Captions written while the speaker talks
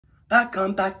Back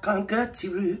on Gertie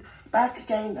Route. Back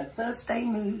again, a Thursday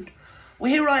mood.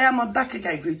 Well, here I am, I'm back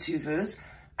again, VTubers.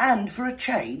 And for a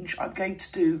change, I'm going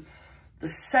to do the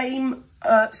same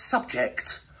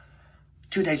subject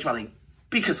 2 days running.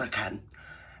 Because I can.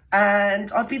 And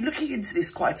I've been looking into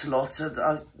this quite a lot. And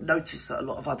I've noticed that a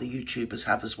lot of other YouTubers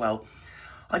have as well.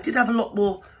 I did have a lot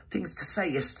more things to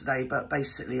say yesterday. But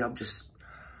basically, I'm just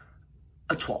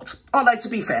a twat. Oh, no, to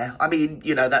be fair. I mean,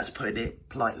 you know, that's putting it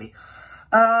politely.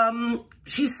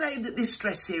 She's saying that this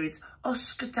dress here is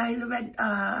Oscar de la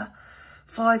Renta,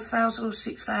 £5,000 or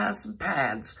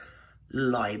 £6,000.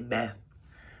 Lying there.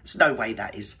 There's no way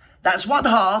that is. That's one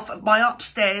half of my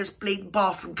upstairs bleeding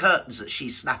bathroom curtains that she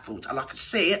snaffled. And I can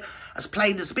see it as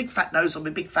plain as a big fat nose on my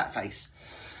big fat face.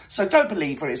 So don't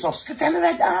believe her, it's Oscar de la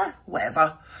Renta,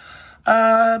 whatever.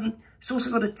 It's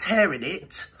also got a tear in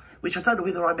it, which I don't know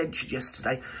whether I mentioned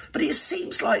yesterday. But it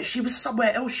seems like she was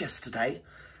somewhere else yesterday.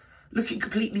 Looking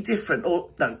completely different,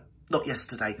 or no, not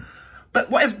yesterday. But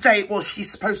whatever day it was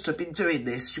she's supposed to have been doing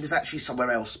this, she was actually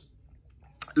somewhere else.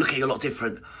 Looking a lot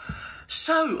different.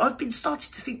 So, I've been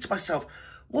starting to think to myself,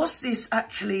 was this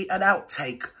actually an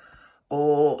outtake?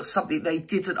 Or something they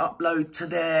didn't upload to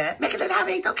their Meghan and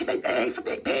Harry documentary from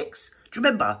Dick Pics? Do you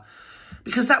remember?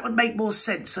 Because that would make more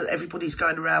sense that everybody's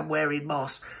going around wearing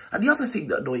masks. And the other thing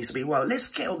that annoys me, well, let's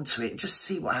get on to it and just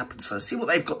see what happens first. See what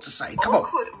they've got to say. Come on.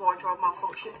 Awkward wardrobe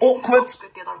malfunction. Awkward. Oscar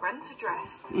de la Renta dress.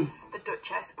 The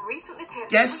Duchess recently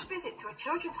paid a visit to a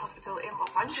children's hospital in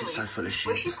Los Angeles. She's so full of shit.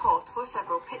 Where she posed for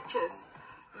several pictures.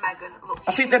 Meghan looked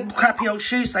I think them crappy old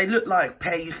shoes, they look like a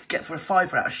pair you could get for a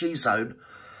 £5 out of Shoe Zone.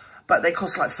 But they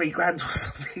cost like £3 or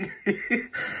something.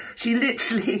 She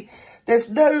literally, there's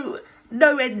no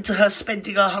end to her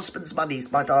spending her husband's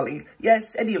monies, my darling.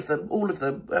 Yes, any of them, all of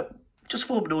them. Just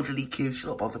form an orderly queue, she's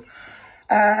not bothered.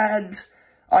 And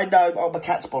I know, oh, my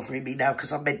cat's bothering me now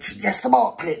because I mentioned, yes, the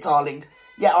marklet, darling.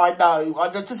 Yeah, I know.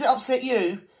 Does it upset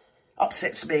you?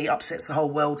 Upsets me, upsets the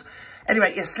whole world.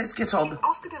 Anyway, yes, let's get on.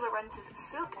 Oscar de la Renta's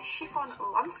silk chiffon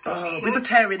landscape with a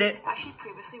tear in it. That she'd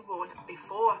previously worn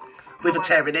before. With a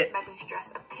tear in it. Meghan's dress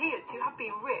appeared to have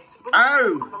been ripped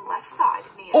on the left side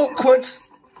near awkward.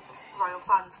 Royal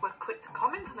fans were quick to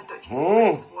comment on the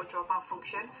Duchess's wardrobe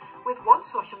malfunction, with one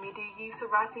social media user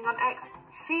writing on X,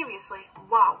 seriously,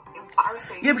 wow,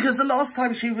 embarrassing. Yeah, because the last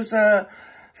time she was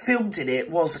filmed in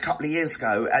it was a couple of years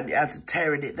ago, and it had a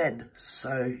tear in it then.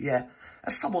 So, yeah.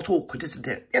 That's somewhat awkward, isn't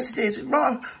it? Yes, it is. It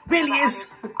really is.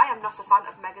 I am not a fan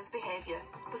of Meghan's behaviour,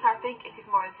 but I think it is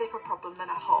more a zipper problem than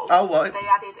a hole. Oh, what? They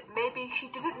added, maybe she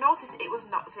didn't notice it was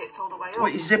not zipped all the way up.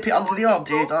 What, you zip it under the arm,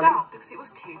 do you, darling? Because it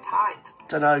was too tight.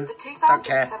 Don't know. The Don't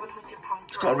care. £2,700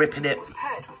 It's got a rip in it. Was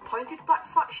paired with pointed black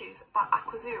flat shoes by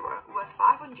Aquazura worth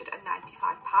 £595.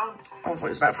 I thought it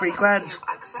was about £3 grand.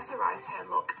 Accessorised her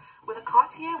look with a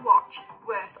Cartier watch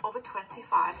worth over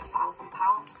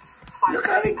 £25,000. Look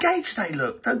how engaged they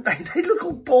look, don't they? They look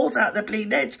all bored out their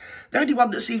bleeding heads. The only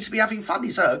one that seems to be having fun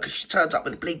is her, because she turned up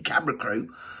with a bleeding camera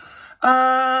crew.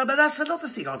 But that's another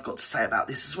thing I've got to say about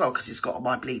this as well, because it's got on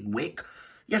my bleeding wig.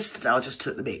 Yesterday I just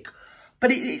took the mic.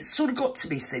 But it sort of got to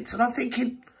me since, and I'm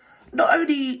thinking, not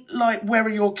only, like, where are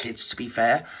your kids, to be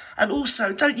fair, and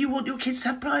also, don't you want your kids to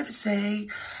have privacy?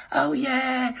 Oh,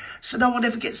 yeah, so no one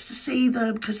ever gets to see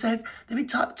them because they're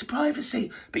entitled to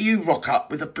privacy. But you rock up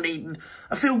with a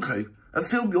film crew and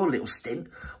film your little stint,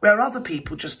 where other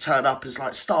people just turn up as,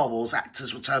 like, Star Wars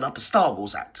actors would turn up as Star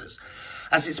Wars actors.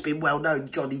 As it's been well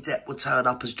known, Johnny Depp would turn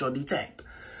up as Johnny Depp.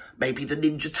 Maybe the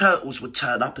Ninja Turtles would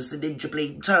turn up as the Ninja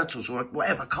Bleeding Turtles or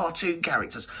whatever, cartoon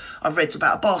characters. I've read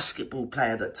about a basketball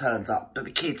player that turned up, but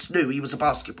the kids knew he was a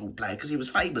basketball player because he was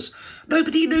famous.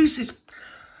 Nobody knew this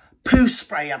poo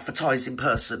spray advertising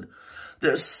person.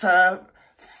 That's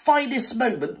finest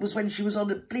moment was when she was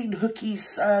on a Bleeding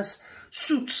Hookie's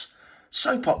Suits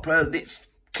soap opera that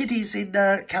kiddies in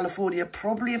California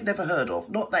probably have never heard of.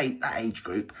 Not that age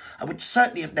group. I would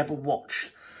certainly have never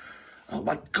watched. Oh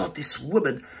my God, this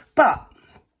woman. But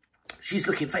she's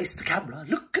looking face to camera.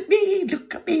 Look at me,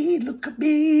 look at me, look at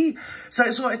me. So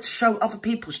it's all right to show other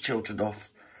people's children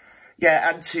off. Yeah,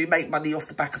 and to make money off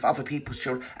the back of other people's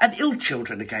children. And ill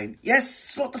children again. Yes,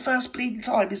 it's not the first bleeding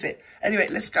time, is it? Anyway,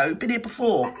 let's go. Been here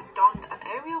before. Meghan donned an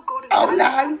Ariel Golden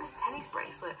tennis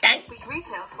bracelet, which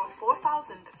retails for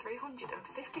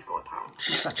 £4,354.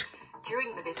 She's such a...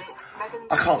 During the visit, Meghan...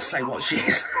 I can't say what she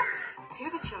is. To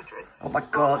the children. Oh my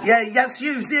God. Yeah, yes,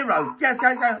 you, 0. Yeah.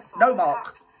 No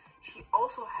mark. She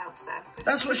also helps them.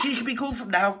 That's what she should be called from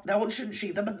now. Now, what shouldn't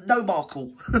she? No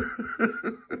Markle.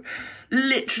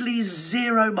 Literally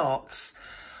 0 marks.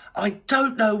 I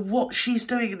don't know what she's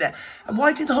doing in there. And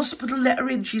why did the hospital let her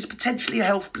in? She's potentially a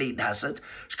health bleeding hazard.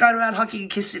 She's going around hugging and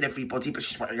kissing everybody, but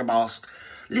she's wearing a mask.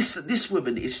 Listen, this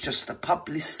woman is just a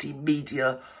publicity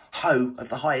media hoe of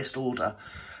the highest order.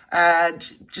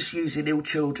 And just using ill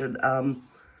children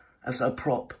as a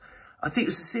prop. I think it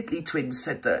was the Sibley twins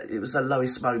said that it was her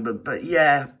lowest moment. But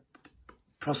yeah,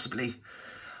 possibly.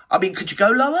 I mean, could you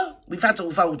go lower? We've had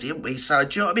all Voldy, haven't we? So,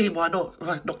 do you know what I mean? Why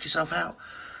not knock yourself out?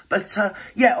 But,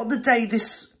 yeah, on the day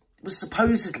this was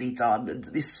supposedly done, and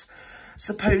this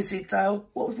supposed,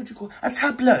 what would you call it? A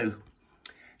tableau.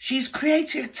 She's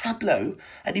creating a tableau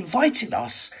and inviting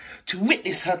us to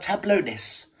witness her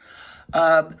tableau-ness.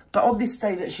 But on this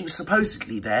day that she was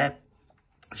supposedly there,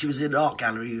 she was in an art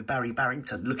gallery with Barry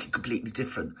Barrington, looking completely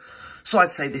different. So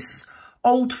I'd say this is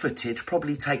old footage,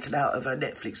 probably taken out of a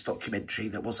Netflix documentary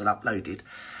that wasn't uploaded.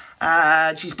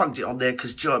 And she's bunked it on there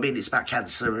because, do you know what I mean? It's about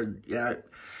cancer and, you know,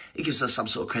 it gives her some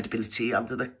sort of credibility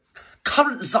under the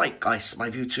current zeitgeist, my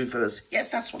YouTubers. Yes,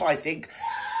 that's what I think.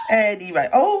 Anyway,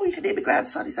 oh, you can hear my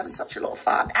grandson. He's having such a lot of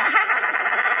fun.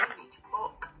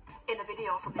 In a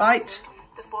video from the right.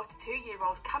 The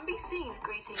 42-year-old can be seen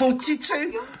greeting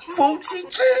 42,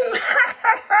 42.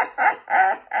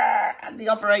 And the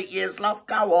other 8 years, love,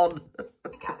 go on.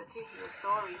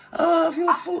 Oh, if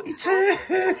you're 42,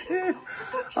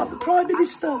 I'm the Prime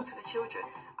Minister. To the children,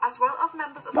 as well as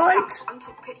members of right. staff, and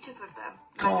took pictures with them.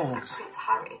 God. Prince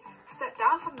Harry stepped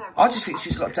down from their I just think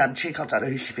she's got a damn chick. I don't know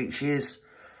who she thinks she is.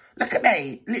 Look at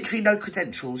me. Literally no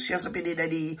credentials. She hasn't been in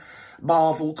any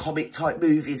Marvel comic type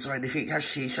movies or anything, has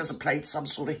she? She hasn't played some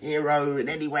sort of hero in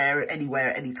anywhere, at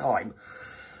any time.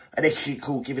 Unless she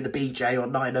called giving a BJ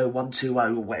on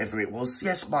 90120 or whatever it was.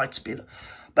 Yes, might have been.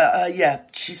 But, yeah,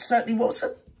 she's certainly, what was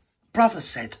her brother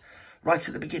said right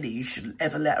at the beginning, you shouldn't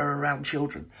ever let her around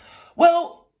children.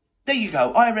 Well, there you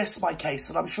go. I rest my case,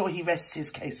 and I'm sure he rests his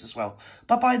case as well.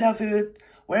 Bye-bye now, viewer.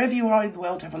 Wherever you are in the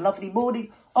world, have a lovely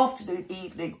morning, afternoon,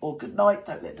 evening, or good night.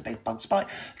 Don't let the bed bugs bite.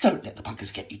 Don't let the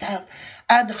buggers get you down.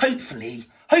 And hopefully,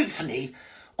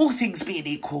 all things being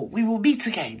equal, we will meet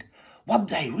again. One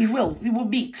day, we will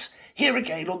meet here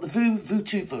again on the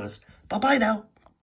VooTubers. Bye-bye now.